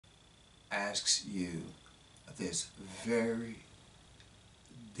asks you this very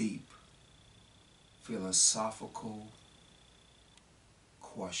deep philosophical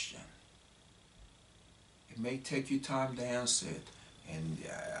question. It may take you time to answer it, and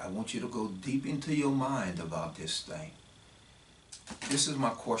I want you to go deep into your mind about this thing. This is my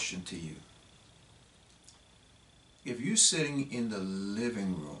question to you. If you're sitting in the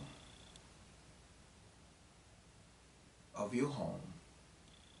living room of your home,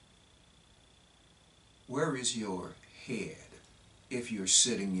 where is your head if you're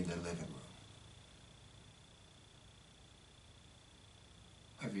sitting in the living room?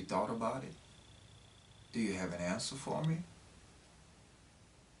 Have you thought about it? Do you have an answer for me?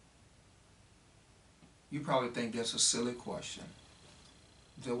 You probably think that's a silly question.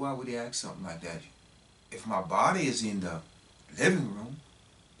 So why would he ask something like that? If my body is in the living room,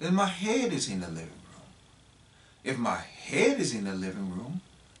 then my head is in the living room. If my head is in the living room,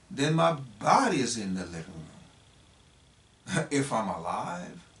 then my body is in the living room. If I'm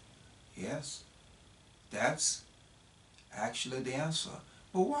alive, yes, that's actually the answer.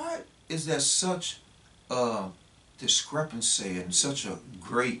 But why is there such a discrepancy and such a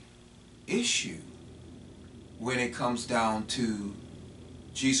great issue when it comes down to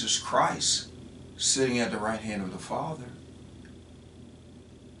Jesus Christ sitting at the right hand of the Father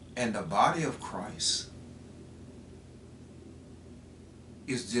and the body of Christ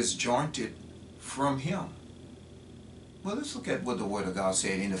is disjointed from him? Well, let's look at what the Word of God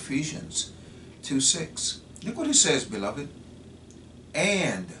said in Ephesians 2:6. Look what it says, beloved.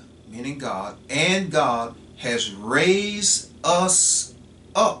 And, meaning God, and God has raised us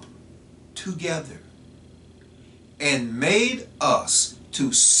up together and made us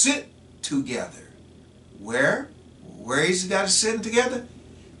to sit together. Where? Where is God sitting together?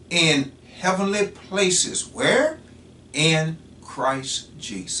 In heavenly places. Where? In Christ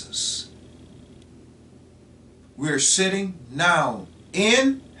Jesus. We're sitting now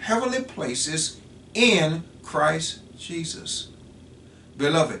in heavenly places in Christ Jesus.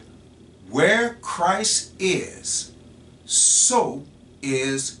 Beloved, where Christ is, so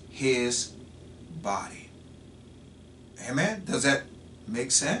is his body. Amen? Does that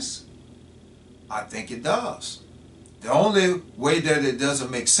make sense? I think it does. The only way that it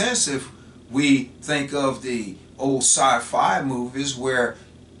doesn't make sense if we think of the old sci-fi movies where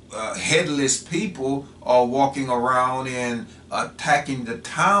headless people are walking around and attacking the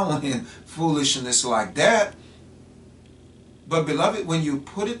town and foolishness like that. But beloved, when you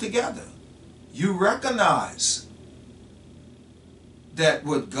put it together, you recognize that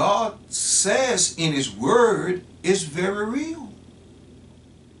what God says in his word is very real.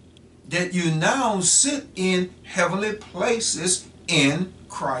 That you now sit in heavenly places in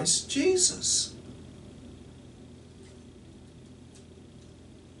Christ Jesus.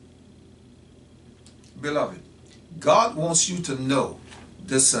 Beloved, God wants you to know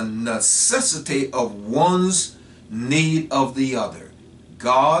this necessity of one's need of the other.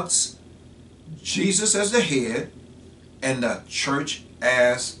 God's, Jesus as the head, and the church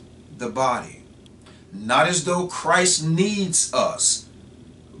as the body. Not as though Christ needs us,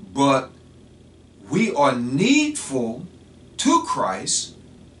 but we are needful to Christ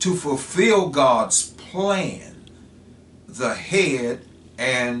to fulfill God's plan, the head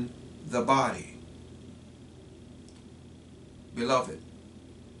and the body. Beloved,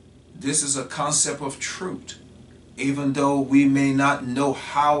 this is a concept of truth, even though we may not know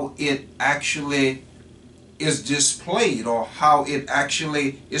how it actually is displayed or how it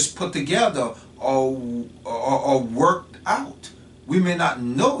actually is put together or worked out. We may not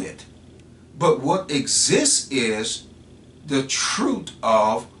know it, but what exists is the truth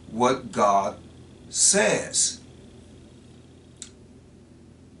of what God says.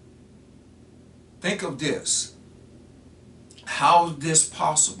 Think of this. How is this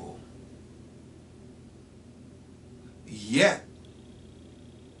possible? Yet,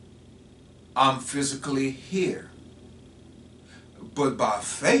 I'm physically here. But by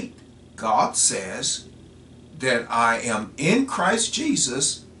faith, God says that I am in Christ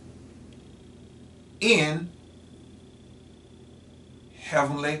Jesus in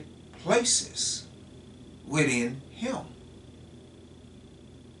heavenly places within him.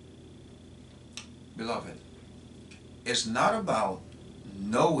 Beloved, it's not about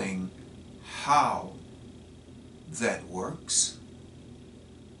knowing how that works.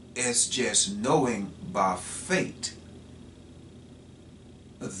 It's just knowing by faith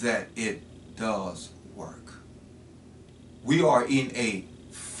that it does work. We are in a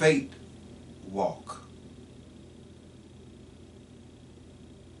faith walk.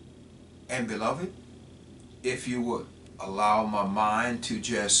 And beloved, if you would allow my mind to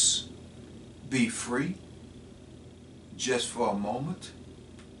just be free just for a moment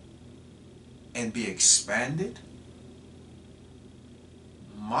and be expanded,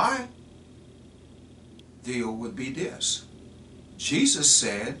 my deal would be this. Jesus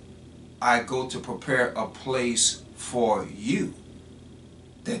said, I go to prepare a place for you,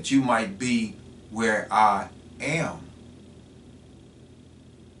 that you might be where I am.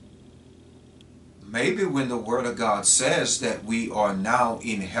 Maybe when the Word of God says that we are now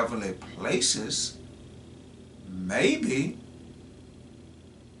in heavenly places, maybe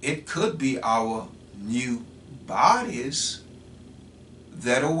it could be our new bodies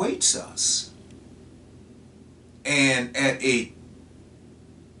that awaits us. And at a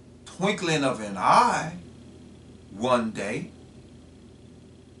twinkling of an eye, one day,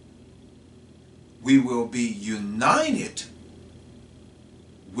 we will be united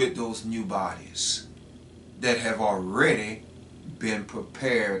with those new bodies that have already been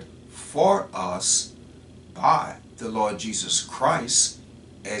prepared for us by the Lord Jesus Christ,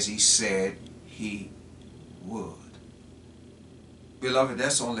 as he said he would. Beloved,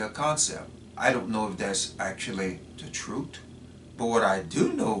 that's only a concept. I don't know if that's actually the truth, but what I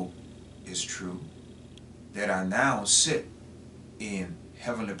do know is true, that I now sit in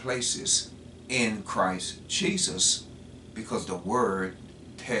heavenly places in Christ Jesus, because the Word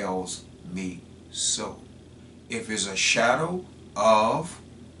tells me so. If it's a shadow of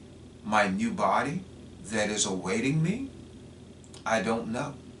my new body that is awaiting me, I don't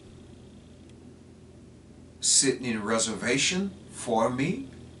know. Sitting in a reservation for me,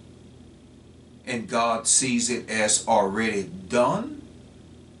 and God sees it as already done,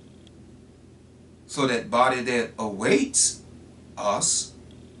 so that body that awaits us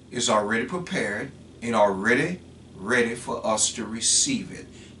is already prepared and already ready for us to receive it.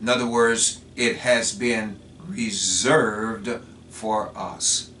 In other words, it has been reserved for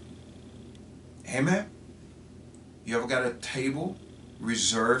us. Amen? You ever got a table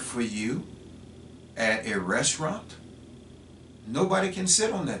reserved for you at a restaurant? Nobody can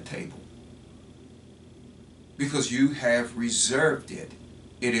sit on that table because you have reserved it.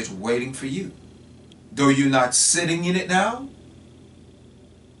 It is waiting for you. Though you're not sitting in it now,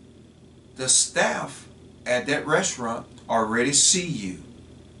 the staff at that restaurant already see you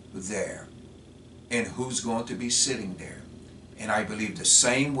there and who's going to be sitting there. And I believe the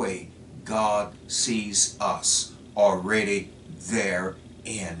same way God sees us already there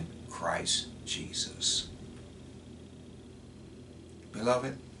in Christ Jesus.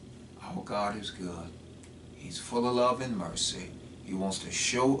 Beloved, our God is good. He's full of love and mercy. He wants to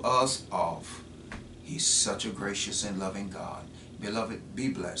show us off. He's such a gracious and loving God. Beloved, be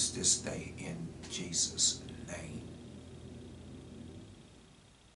blessed this day in Jesus' name.